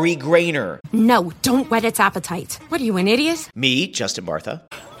better. Ari Grainer. No, don't whet its appetite. What are you, an idiot? Me, Justin Bartha.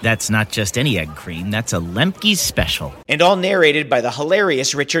 That's not just any egg cream, that's a Lemke's special. And all narrated by the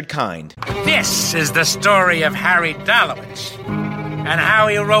hilarious Richard Kind. This is the story of Harry Dalowitz and how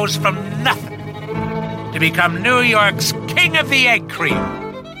he rose from nothing to become New York's King of the Egg Cream.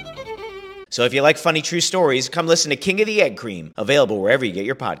 So if you like funny true stories, come listen to King of the Egg Cream, available wherever you get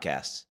your podcasts.